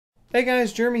Hey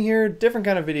guys, Jeremy here, different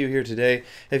kind of video here today.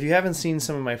 If you haven't seen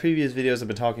some of my previous videos, I've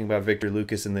been talking about Victor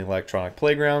Lucas and the Electronic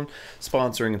Playground,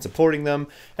 sponsoring and supporting them.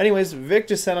 Anyways, Vic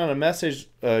just sent on a message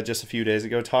just a few days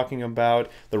ago talking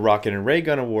about the Rocket and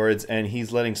Raygun Awards, and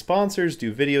he's letting sponsors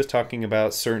do videos talking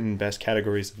about certain best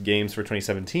categories of games for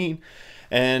 2017,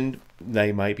 and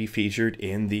they might be featured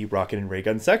in the Rocket and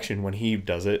Raygun section when he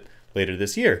does it later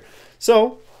this year.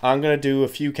 So I'm going to do a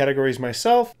few categories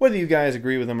myself. Whether you guys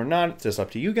agree with them or not, it's just up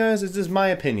to you guys. It's just my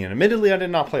opinion. Admittedly, I did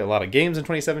not play a lot of games in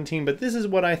 2017, but this is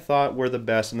what I thought were the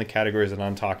best in the categories that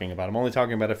I'm talking about. I'm only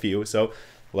talking about a few, so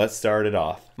let's start it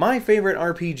off. My favorite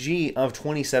RPG of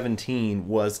 2017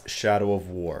 was Shadow of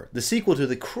War. The sequel to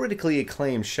the critically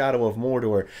acclaimed Shadow of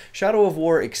Mordor, Shadow of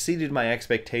War exceeded my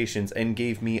expectations and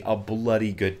gave me a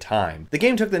bloody good time. The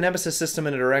game took the Nemesis system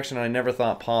in a direction I never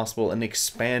thought possible and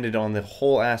expanded on the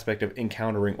whole aspect of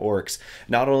encountering orcs,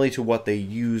 not only to what they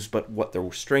used, but what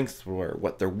their strengths were,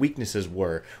 what their weaknesses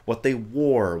were, what they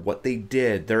wore, what they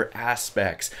did, their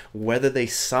aspects, whether they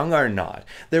sung or not.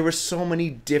 There were so many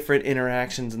different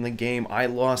interactions in the game, I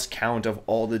lost count of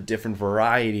all the different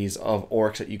varieties of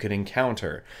orcs that you could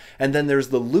encounter. And then there's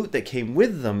the loot that came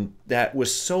with them that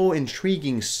was so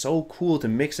intriguing, so cool to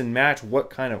mix and match what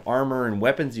kind of armor and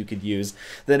weapons you could use,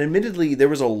 that admittedly there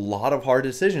was a lot of hard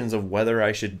decisions of whether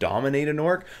I should dominate an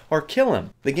orc or kill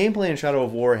him. The gameplay in Shadow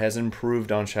of War has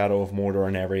improved on Shadow of Mordor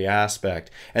in every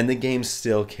aspect, and the game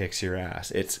still kicks your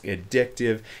ass. It's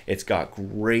addictive, it's got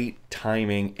great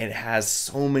timing, it has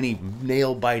so many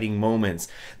nail-biting moments.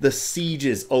 The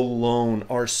sieges alone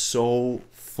are so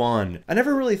fun. I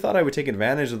never really thought I would take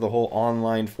advantage of the whole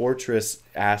online fortress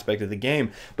aspect of the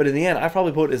game, but in the end I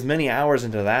probably put as many hours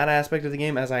into that aspect of the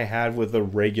game as I had with the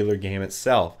regular game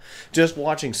itself. Just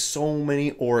watching so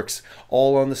many orcs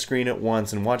all on the screen at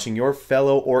once and watching your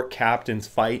fellow orc captains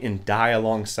fight and die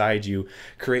alongside you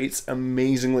creates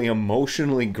amazingly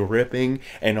emotionally gripping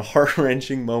and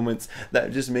heart-wrenching moments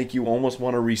that just make you almost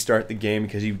want to restart the game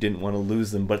because you didn't want to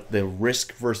lose them, but the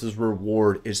risk versus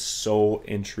reward is so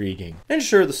intriguing. And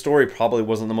sure, the story probably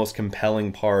wasn't the most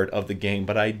compelling part of the game,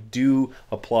 but I do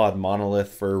applaud Monolith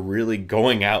for really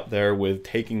going out there with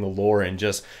taking the lore and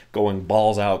just going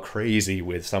balls out crazy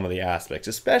with some of the aspects,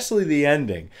 especially the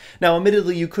ending. Now,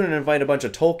 admittedly, you couldn't invite a bunch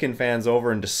of Tolkien fans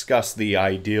over and discuss the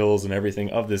ideals and everything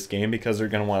of this game because they're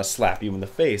going to want to slap you in the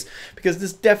face, because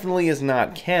this definitely is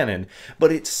not canon,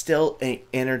 but it's still an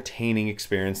entertaining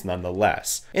experience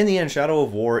nonetheless. In the end, Shadow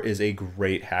of War is a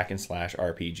great hack and slash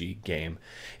RPG game.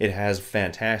 It has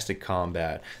fantastic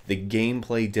combat. The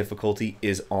gameplay difficulty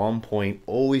is on point,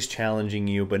 always challenging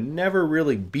you, but never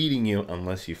really beating you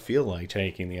unless you feel like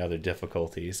taking the other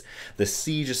difficulties. The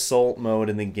Siege Assault mode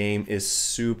in the game is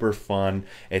super fun.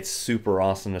 It's super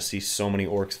awesome to see so many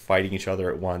orcs fighting each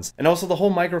other at once. And also the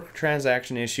whole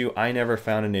microtransaction issue, I never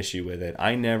found an issue with it.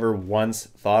 I never once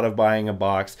thought of buying a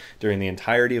box during the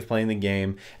entirety of playing the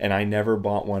game, and I never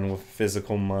bought one with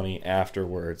physical money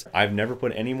afterwards. I've never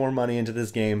put any more money into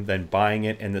this game than buying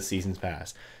it in the Season's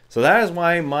Pass. So that is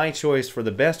why my choice for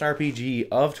the best RPG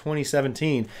of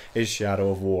 2017 is Shadow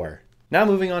of War. Now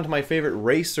moving on to my favorite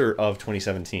racer of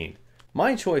 2017.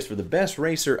 My choice for the best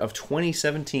racer of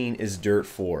 2017 is Dirt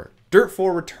 4. Dirt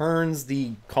 4 returns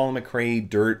the Colin McRae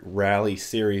Dirt Rally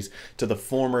series to the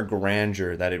former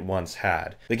grandeur that it once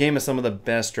had. The game is some of the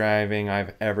best driving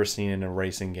I've ever seen in a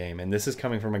racing game, and this is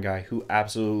coming from a guy who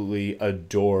absolutely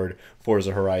adored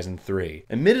Forza Horizon 3.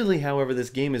 Admittedly, however, this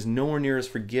game is nowhere near as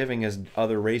forgiving as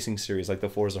other racing series like the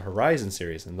Forza Horizon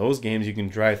series. In those games, you can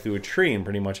drive through a tree and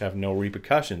pretty much have no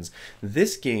repercussions.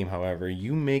 This game, however,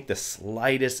 you make the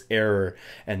slightest error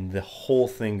and the whole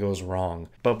thing goes wrong.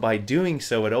 But by doing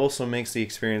so, it also makes the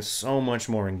experience so much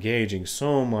more engaging,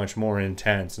 so much more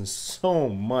intense, and so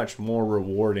much more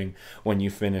rewarding when you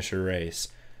finish a race.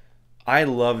 I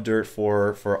love Dirt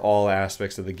 4 for all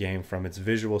aspects of the game, from its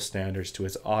visual standards to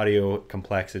its audio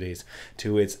complexities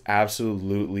to its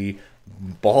absolutely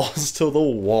balls to the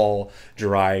wall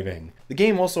driving. The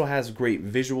game also has great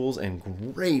visuals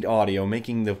and great audio,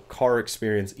 making the car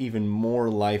experience even more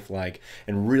lifelike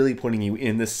and really putting you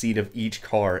in the seat of each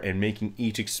car and making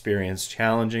each experience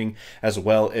challenging as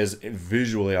well as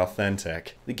visually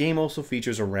authentic. The game also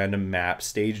features a random map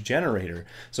stage generator,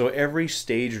 so every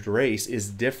staged race is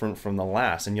different from the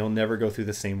last and you'll never go through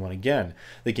the same one again.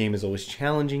 The game is always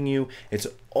challenging you, it's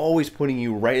always putting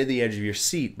you right at the edge of your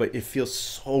seat, but it feels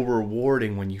so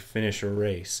rewarding when you finish a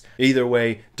race. Either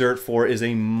way, Dirt 4 is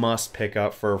a must pick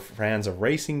up for fans of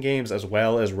racing games as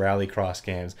well as rallycross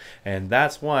games, and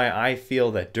that's why I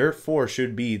feel that Dirt 4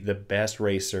 should be the best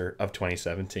racer of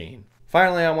 2017.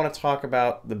 Finally, I want to talk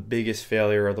about the biggest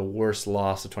failure or the worst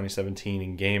loss of 2017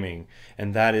 in gaming,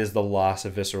 and that is the loss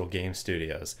of Visceral Game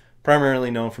Studios. Primarily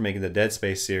known for making the Dead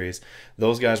Space series,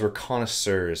 those guys were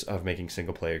connoisseurs of making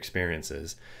single-player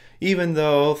experiences. Even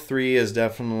though 3 is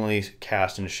definitely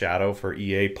cast in shadow for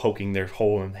EA poking their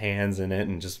whole hands in it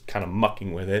and just kind of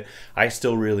mucking with it, I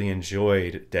still really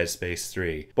enjoyed Dead Space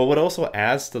 3. But what also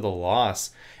adds to the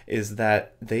loss is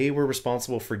that they were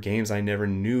responsible for games I never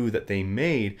knew that they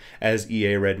made as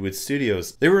EA Redwood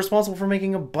Studios. They were responsible for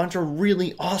making a bunch of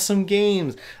really awesome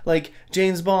games like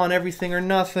James Bond, Everything or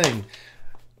Nothing,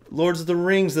 Lords of the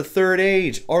Rings, The Third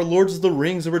Age, or Lords of the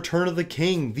Rings, The Return of the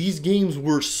King. These games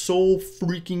were so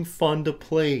freaking fun to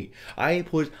play. I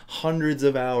put hundreds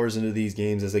of hours into these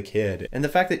games as a kid. And the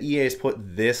fact that EA has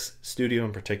put this studio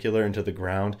in particular into the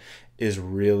ground is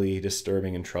really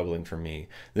disturbing and troubling for me.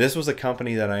 This was a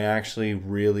company that I actually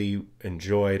really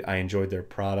enjoyed. I enjoyed their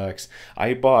products.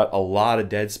 I bought a lot of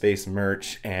Dead Space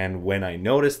merch, and when I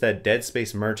noticed that Dead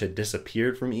Space merch had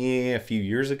disappeared from EA a few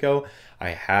years ago, I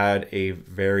had a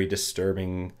very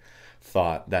disturbing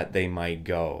thought that they might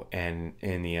go, and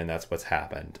in the end that's what's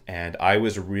happened. And I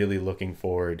was really looking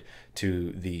forward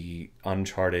to the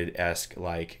Uncharted-esque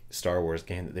like Star Wars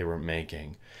game that they were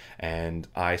making, and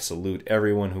I salute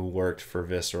everyone who worked for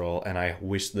Visceral, and I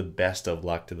wish the best of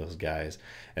luck to those guys,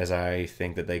 as I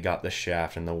think that they got the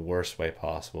shaft in the worst way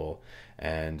possible,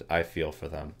 and I feel for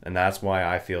them. And that's why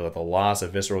I feel that the loss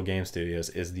of Visceral Game Studios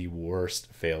is the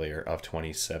worst failure of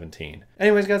 2017.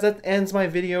 Anyways guys, that ends my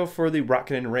video for the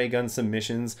Rocket and Raygun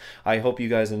submissions. I hope you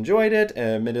guys enjoyed it.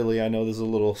 Admittedly, I know this is a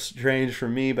little strange for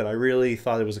me, but I really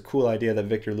thought it was a cool idea that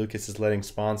Victor Lucas is letting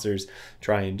sponsors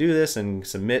try and do this and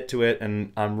submit to it,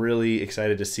 and I'm really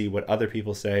excited to see what other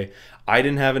people say. I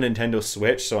didn't have a Nintendo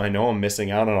Switch, so I know I'm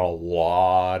missing out on a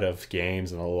lot of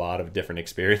games and a lot of different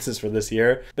experiences for this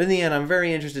year. But in the end, I'm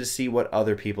very interested to see what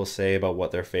other people say about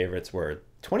what their favorites were.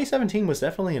 2017 was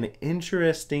definitely an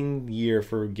interesting year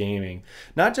for gaming.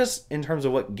 Not just in terms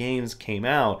of what games came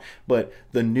out, but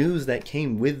the news that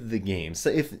came with the games. So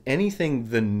if anything,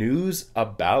 the news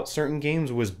about certain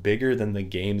games was bigger than the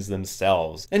games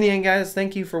themselves. In the end, guys,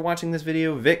 thank you for watching this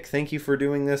video. Vic, thank you for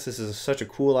doing this. This is such a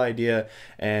cool idea,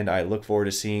 and I look forward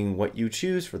to seeing what you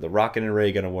choose for the Rocket and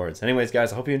Raygun Awards. Anyways,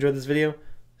 guys, I hope you enjoyed this video.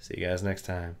 See you guys next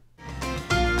time.